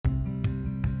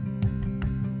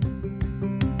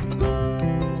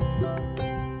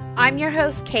I'm your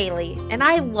host, Kaylee, and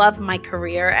I love my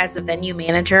career as a venue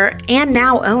manager and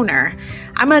now owner.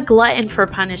 I'm a glutton for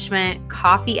punishment,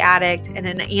 coffee addict, and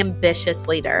an ambitious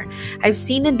leader. I've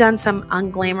seen and done some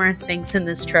unglamorous things in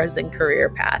this chosen career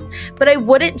path, but I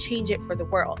wouldn't change it for the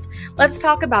world. Let's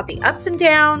talk about the ups and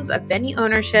downs of venue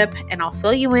ownership, and I'll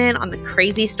fill you in on the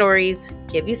crazy stories,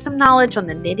 give you some knowledge on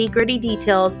the nitty-gritty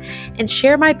details, and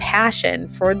share my passion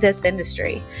for this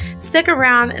industry. Stick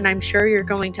around, and I'm sure you're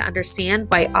going to understand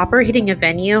why operating a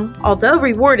venue, although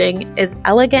rewarding, is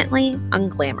elegantly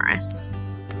unglamorous.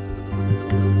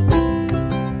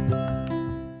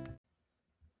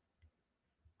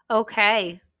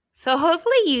 Okay, so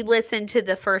hopefully you listened to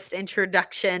the first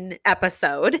introduction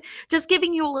episode, just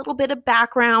giving you a little bit of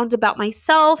background about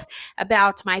myself,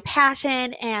 about my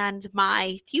passion, and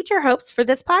my future hopes for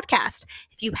this podcast.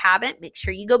 If you haven't, make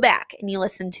sure you go back and you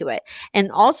listen to it.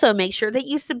 And also make sure that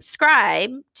you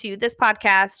subscribe to this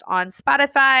podcast on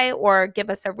Spotify or give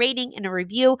us a rating and a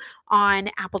review on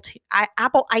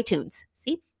Apple iTunes.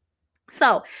 See?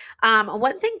 So,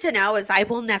 one thing to know is I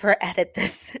will never edit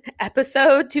this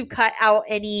episode to cut out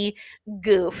any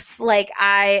goofs.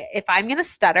 If I'm going to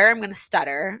stutter, I'm going to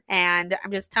stutter. And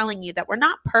I'm just telling you that we're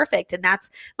not perfect. And that's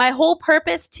my whole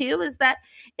purpose too, is that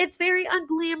it's very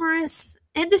unglamorous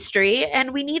industry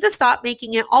and we need to stop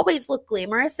making it always look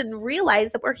glamorous and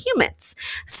realize that we're humans.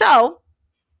 So,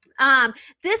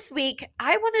 this week,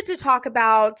 I wanted to talk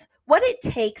about what it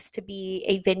takes to be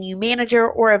a venue manager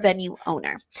or a venue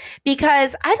owner,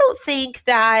 because I don't think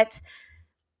that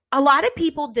a lot of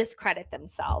people discredit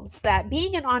themselves, that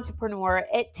being an entrepreneur,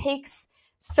 it takes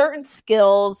certain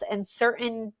skills and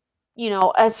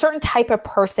a certain type of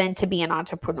person to be an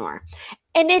entrepreneur.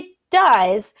 And it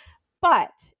does,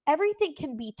 but everything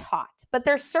can be taught. But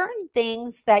there's certain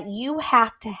things that you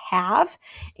have to have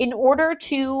in order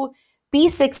to be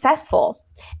successful.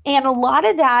 And a lot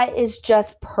of that is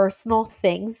just personal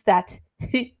things that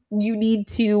you need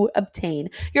to obtain.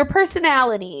 Your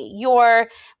personality, your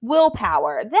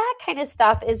willpower, that kind of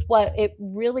stuff is what it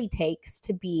really takes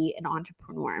to be an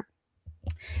entrepreneur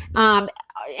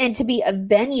and to be a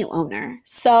venue owner.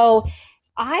 So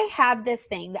I have this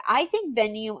thing that I think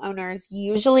venue owners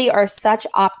usually are such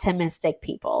optimistic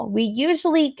people. We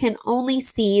usually can only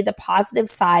see the positive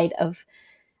side of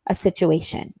a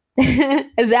situation.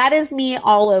 That is me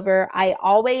all over. I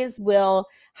always will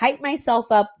hype myself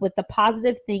up with the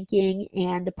positive thinking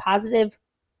and the positive,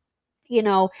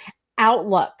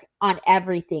 outlook on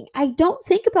everything. I don't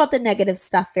think about the negative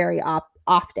stuff very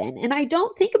often, and I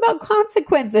don't think about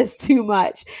consequences too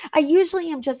much. I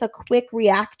usually am just a quick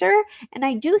reactor, and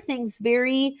I do things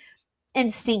very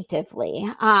instinctively.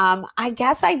 I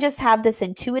guess I just have this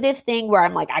intuitive thing where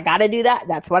I'm like, I got to do that.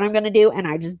 That's what I'm going to do, and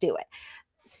I just do it.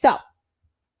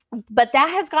 But that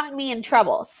has gotten me in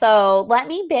trouble. So let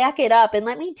me back it up and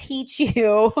let me teach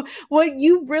you what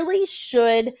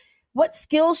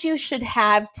skills you should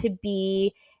have to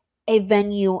be a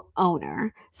venue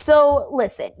owner. So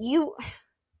listen,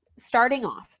 starting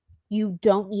off, you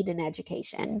don't need an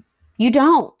education. You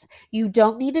don't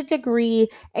need a degree,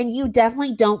 and you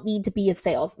definitely don't need to be a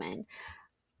salesman.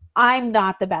 I'm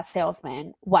not the best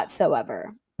salesman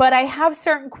whatsoever, but I have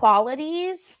certain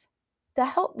qualities that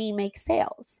help me make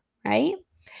sales, right?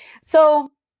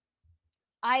 So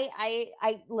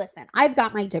I listen, I've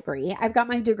got my degree. I've got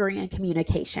my degree in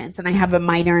communications and I have a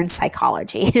minor in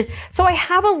psychology. So I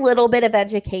have a little bit of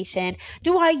education.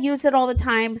 Do I use it all the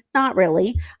time? Not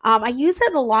really. I use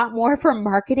it a lot more for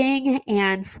marketing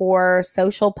and for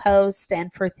social posts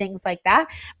and for things like that.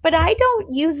 But I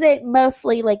don't use it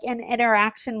mostly like in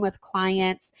interaction with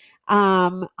clients.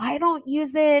 I don't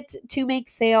use it to make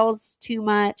sales too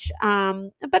much.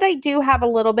 But I do have a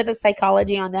little bit of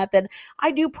psychology on that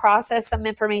I do process some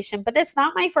information, but it's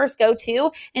not my first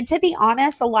go-to. And to be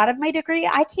honest, a lot of my degree,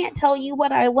 I can't tell you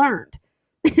what I learned.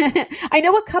 I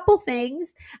know a couple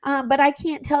things, but I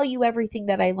can't tell you everything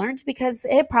that I learned because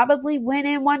it probably went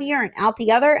in one ear and out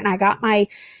the other. And I got my,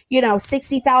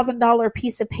 $60,000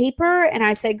 piece of paper and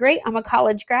I said, great, I'm a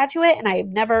college graduate, and I've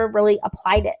never really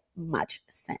applied it much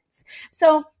since.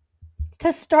 So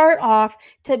to start off,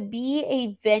 to be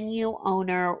a venue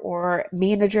owner or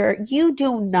manager, you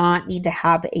do not need to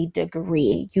have a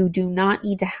degree. You do not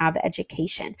need to have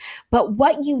education. But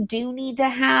what you do need to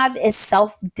have is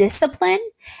self-discipline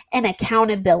and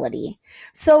accountability.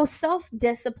 So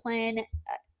self-discipline,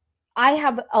 I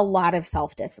have a lot of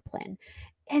self-discipline.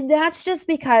 And that's just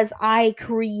because I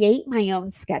create my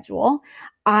own schedule.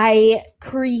 I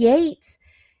create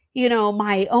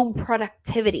my own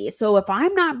productivity. So if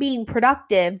I'm not being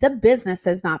productive, the business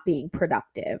is not being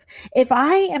productive. If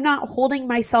I am not holding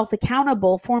myself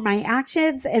accountable for my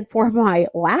actions and for my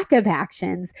lack of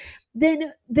actions,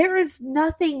 then there is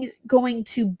nothing going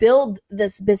to build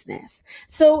this business.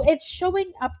 So it's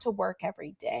showing up to work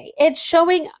every day. It's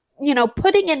showing,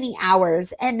 putting in the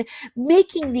hours and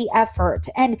making the effort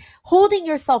and holding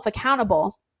yourself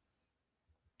accountable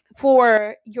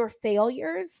for your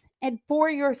failures and for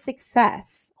your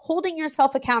success, holding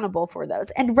yourself accountable for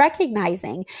those and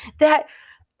recognizing that,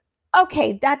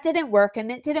 okay, that didn't work.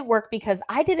 And it didn't work because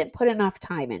I didn't put enough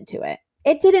time into it.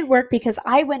 It didn't work because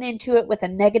I went into it with a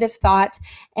negative thought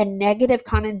and negative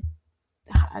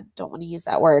I don't want to use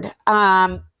that word.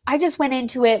 I just went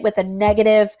into it with a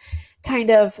negative kind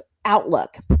of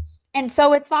outlook. And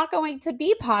so it's not going to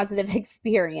be a positive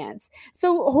experience.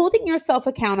 So holding yourself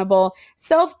accountable,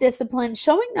 self-discipline,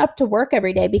 showing up to work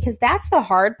every day, because that's the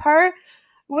hard part.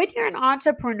 When you're an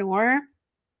entrepreneur,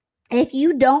 if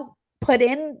you don't put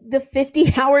in the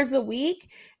 50 hours a week,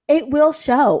 it will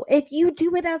show. If you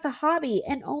do it as a hobby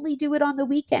and only do it on the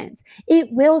weekends, it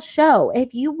will show.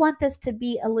 If you want this to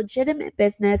be a legitimate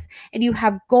business and you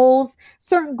have goals,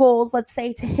 certain goals, let's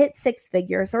say to hit 6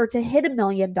 figures or to hit $1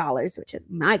 million, which is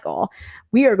my goal,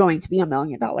 we are going to be $1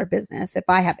 million business. If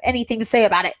I have anything to say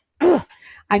about it,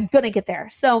 I'm going to get there.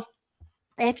 So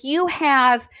if you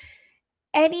have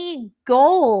any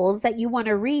goals that you want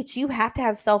to reach, you have to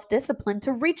have self-discipline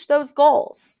to reach those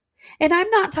goals. And I'm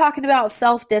not talking about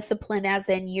self-discipline as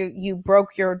in you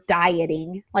broke your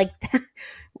dieting. Like,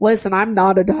 listen, I'm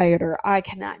not a dieter. I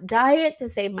cannot diet to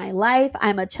save my life.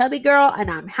 I'm a chubby girl and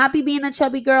I'm happy being a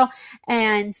chubby girl.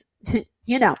 And,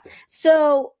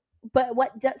 so, but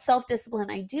what self-discipline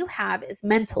I do have is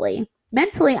mentally.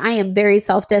 Mentally, I am very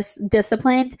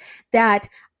self-disciplined that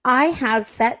I have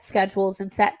set schedules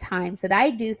and set times that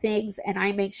I do things and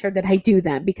I make sure that I do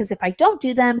them, because if I don't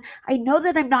do them, I know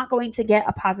that I'm not going to get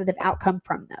a positive outcome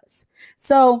from those.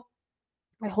 So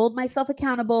I hold myself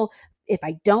accountable. If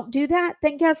I don't do that,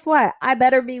 then guess what? I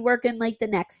better be working late the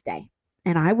next day.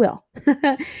 And I will.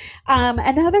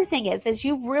 Another thing is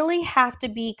you really have to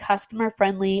be customer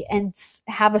friendly and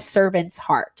have a servant's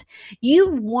heart.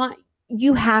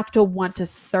 You have to want to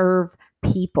serve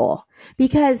people,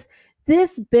 because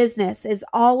this business is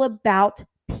all about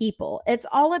people. It's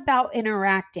all about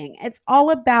interacting. It's all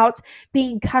about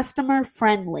being customer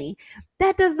friendly.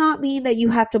 That does not mean that you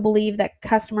have to believe that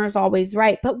customer is always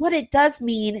right. But what it does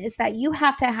mean is that you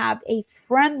have to have a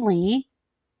friendly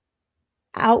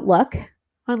outlook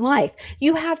on life.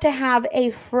 You have to have a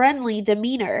friendly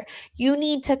demeanor. You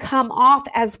need to come off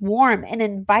as warm and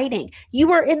inviting.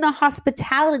 You are in the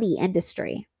hospitality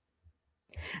industry.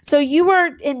 So you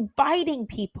are inviting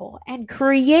people and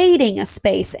creating a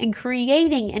space and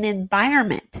creating an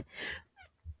environment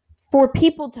for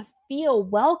people to feel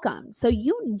welcome. So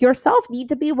you yourself need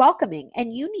to be welcoming,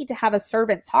 and you need to have a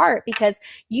servant's heart, because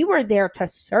you are there to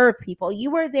serve people.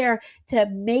 You are there to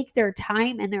make their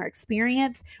time and their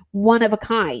experience one of a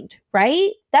kind, right?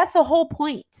 That's the whole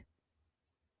point.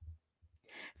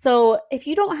 So if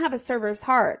you don't have a server's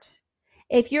heart,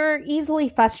 if you're easily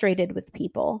frustrated with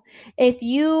people, if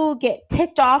you get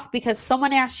ticked off because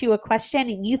someone asked you a question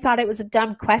and you thought it was a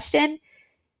dumb question,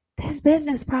 this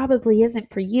business probably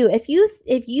isn't for you. If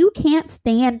you can't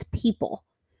stand people,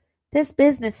 this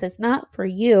business is not for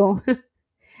you.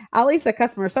 At least the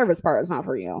customer service part is not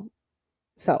for you.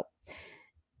 So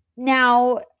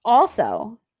now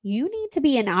also, you need to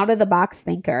be an out of the box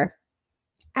thinker.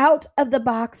 Out of the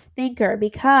box thinker,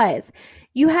 because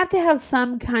you have to have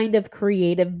some kind of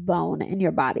creative bone in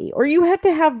your body, or you have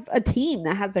to have a team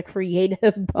that has a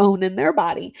creative bone in their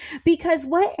body, because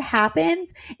what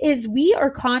happens is we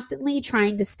are constantly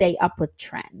trying to stay up with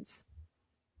trends.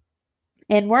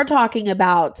 And we're talking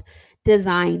about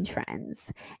design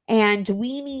trends, and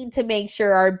we need to make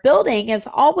sure our building is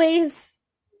always,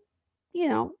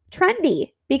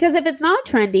 trendy, because if it's not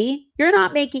trendy, you're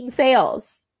not making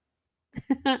sales.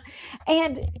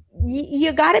 And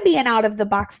you got to be an out of the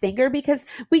box thinker, because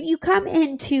when you come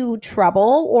into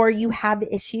trouble or you have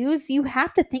issues, you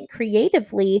have to think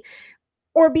creatively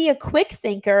or be a quick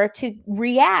thinker to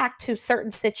react to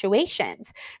certain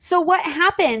situations. So what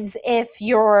happens if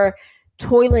your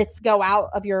toilets go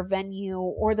out of your venue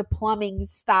or the plumbing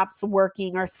stops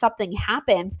working or something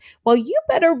happens? Well, you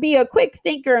better be a quick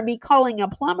thinker and be calling a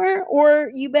plumber,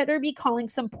 or you better be calling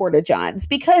some porta-johns,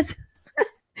 because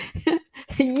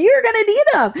you're going to need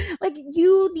them. Like,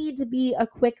 you need to be a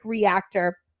quick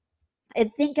reactor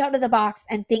and think out of the box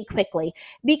and think quickly.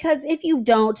 Because if you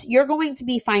don't, you're going to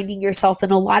be finding yourself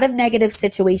in a lot of negative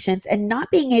situations and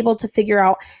not being able to figure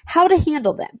out how to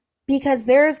handle them, because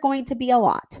there is going to be a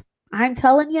lot. I'm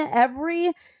telling you,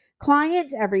 every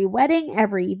client, every wedding,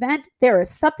 every event, there is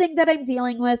something that I'm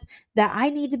dealing with that I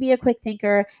need to be a quick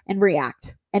thinker and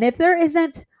react. And if there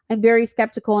isn't, I'm very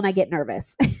skeptical and I get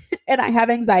nervous and I have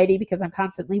anxiety because I'm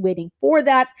constantly waiting for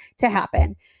that to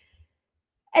happen.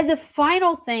 And the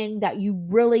final thing that you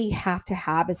really have to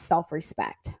have is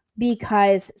self-respect,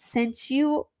 because since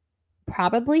you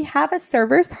probably have a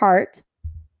server's heart,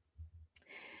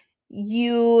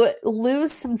 you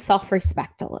lose some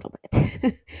self-respect a little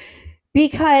bit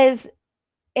because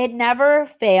it never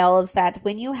fails that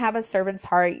when you have a servant's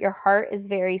heart, your heart is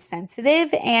very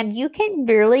sensitive and you can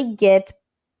really get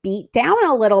beat down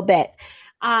a little bit.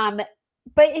 But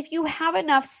if you have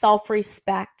enough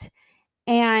self-respect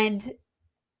and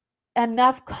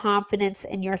enough confidence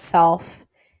in yourself,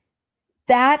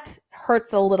 that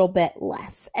hurts a little bit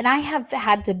less. And I have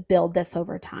had to build this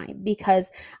over time,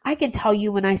 because I can tell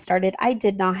you when I started, I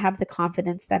did not have the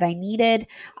confidence that I needed.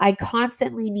 I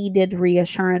constantly needed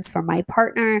reassurance from my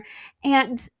partner.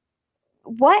 And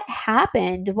what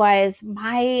happened was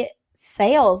my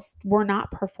sales were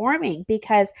not performing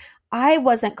because I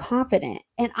wasn't confident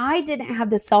and I didn't have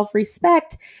the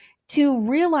self-respect to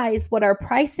realize what our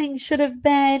pricing should have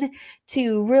been,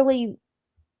 to really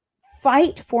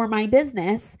fight for my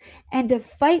business and to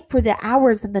fight for the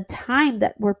hours and the time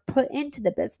that were put into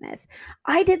the business.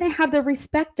 I didn't have the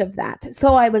respect of that.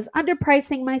 So I was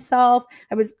underpricing myself.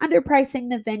 I was underpricing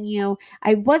the venue.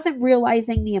 I wasn't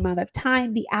realizing the amount of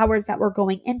time, the hours that were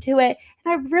going into it.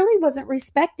 And I really wasn't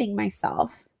respecting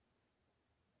myself.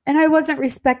 And I wasn't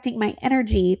respecting my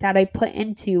energy that I put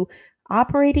into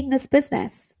operating this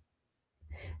business.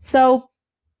 So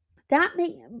that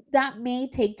may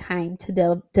take time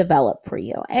to develop for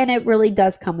you. And it really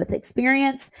does come with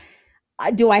experience.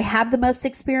 Do I have the most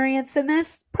experience in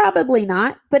this? Probably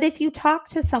not. But if you talk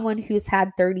to someone who's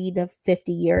had 30 to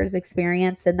 50 years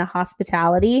experience in the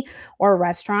hospitality or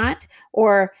restaurant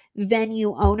or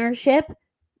venue ownership,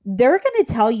 they're going to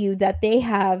tell you that they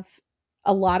have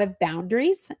a lot of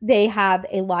boundaries. They have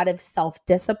a lot of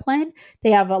self-discipline. They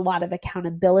have a lot of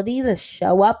accountability to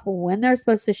show up when they're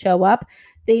supposed to show up.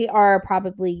 They are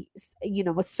probably,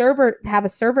 have a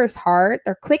server's heart.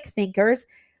 They're quick thinkers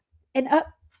and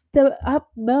the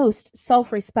utmost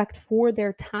self-respect for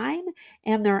their time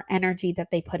and their energy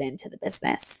that they put into the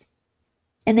business.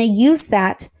 And they use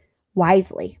that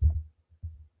wisely.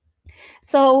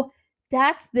 So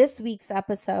that's this week's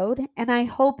episode. And I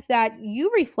hope that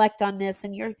you reflect on this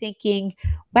and you're thinking,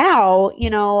 wow,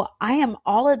 I am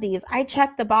all of these. I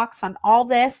checked the box on all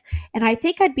this and I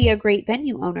think I'd be a great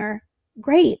venue owner.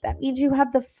 Great. That means you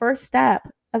have the first step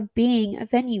of being a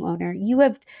venue owner. You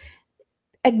have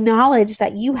acknowledged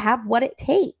that you have what it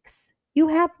takes. You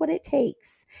have what it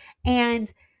takes.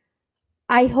 And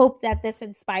I hope that this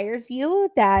inspires you,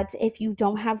 that if you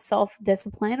don't have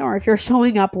self-discipline or if you're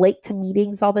showing up late to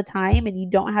meetings all the time and you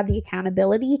don't have the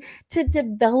accountability, to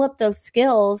develop those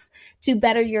skills to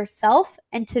better yourself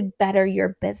and to better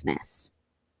your business.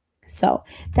 So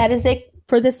that is it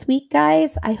for this week,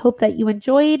 guys. I hope that you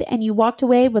enjoyed and you walked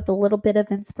away with a little bit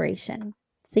of inspiration.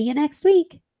 See you next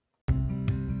week.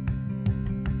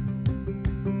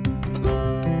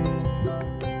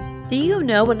 Do you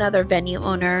know another venue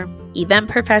owner, event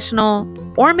professional,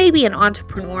 or maybe an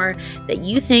entrepreneur that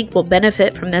you think will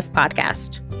benefit from this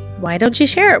podcast? Why don't you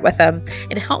share it with them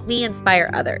and help me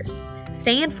inspire others?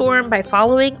 Stay informed by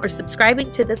following or subscribing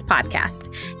to this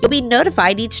podcast. You'll be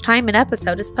notified each time an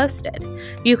episode is posted.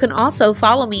 You can also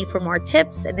follow me for more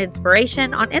tips and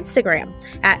inspiration on Instagram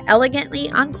at Elegantly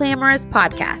Unglamorous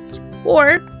Podcast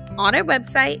or on our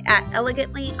website at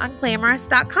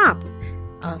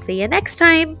elegantlyounglamorous.com. I'll see you next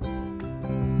time.